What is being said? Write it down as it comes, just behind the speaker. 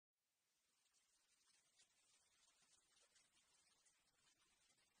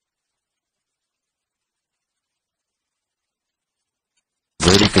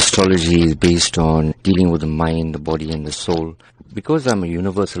astrology is based on dealing with the mind, the body and the soul. Because I'm a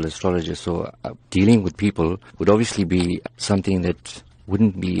universal astrologer, so dealing with people would obviously be something that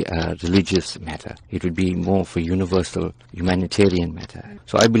wouldn't be a religious matter. It would be more for universal humanitarian matter.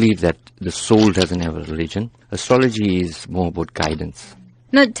 So I believe that the soul doesn't have a religion. Astrology is more about guidance.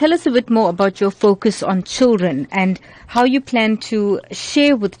 Now, tell us a bit more about your focus on children and how you plan to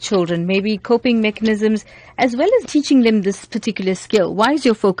share with children, maybe coping mechanisms, as well as teaching them this particular skill. Why is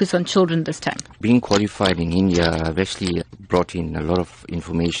your focus on children this time? Being qualified in India, I've actually brought in a lot of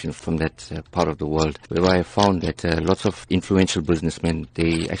information from that part of the world, where I found that lots of influential businessmen,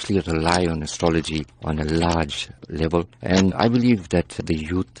 they actually rely on astrology on a large level. And I believe that the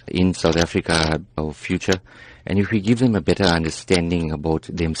youth in South Africa are our future. And if we give them a better understanding about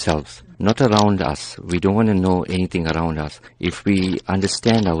themselves, not around us, we don't want to know anything around us. If we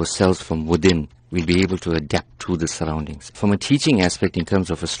understand ourselves from within, we'll be able to adapt to the surroundings. From a teaching aspect in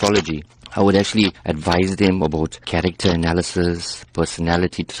terms of astrology, I would actually advise them about character analysis,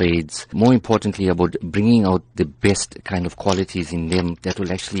 personality traits, more importantly about bringing out the best kind of qualities in them that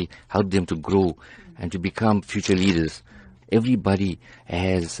will actually help them to grow and to become future leaders. Everybody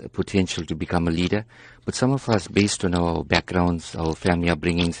has potential to become a leader, but some of us, based on our backgrounds, our family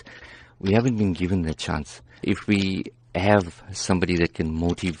upbringings, we haven't been given the chance. If we have somebody that can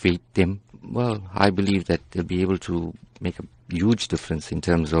motivate them, well, I believe that they'll be able to make a huge difference in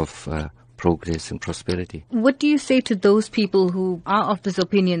terms of progress and prosperity. What do you say to those people who are of this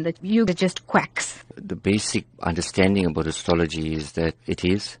opinion that you are just quacks? The basic understanding about astrology is that it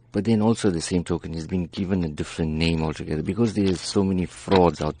is, but then also the same token is being given a different name altogether, because there's so many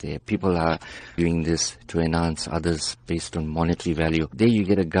frauds out there. People are doing this to enhance others based on monetary value. There you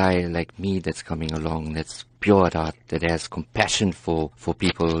get a guy like me that's coming along, that's pure at heart, that has compassion for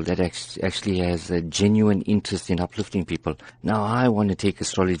people, that actually has a genuine interest in uplifting people. Now I want to take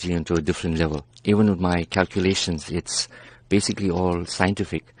astrology into a different level. Even with my calculations, it's basically all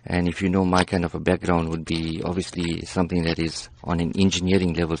scientific. And if you know, my kind of a background would be obviously something that is on an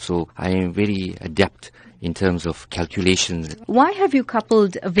engineering level. So I am very adept in terms of calculations. Why have you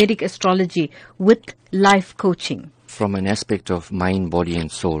coupled Vedic astrology with life coaching? From an aspect of mind, body and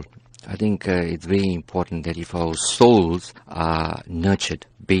soul, I think it's very important that if our souls are nurtured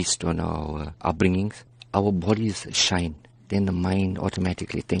based on our upbringings, our bodies shine. Then the mind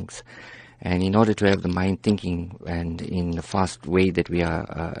automatically thinks. And in order to have the mind thinking, and in the fast way that we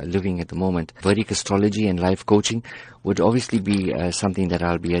are living at the moment, Vedic astrology and life coaching would obviously be something that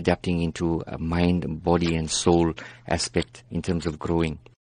I'll be adapting into a mind, body and soul aspect in terms of growing.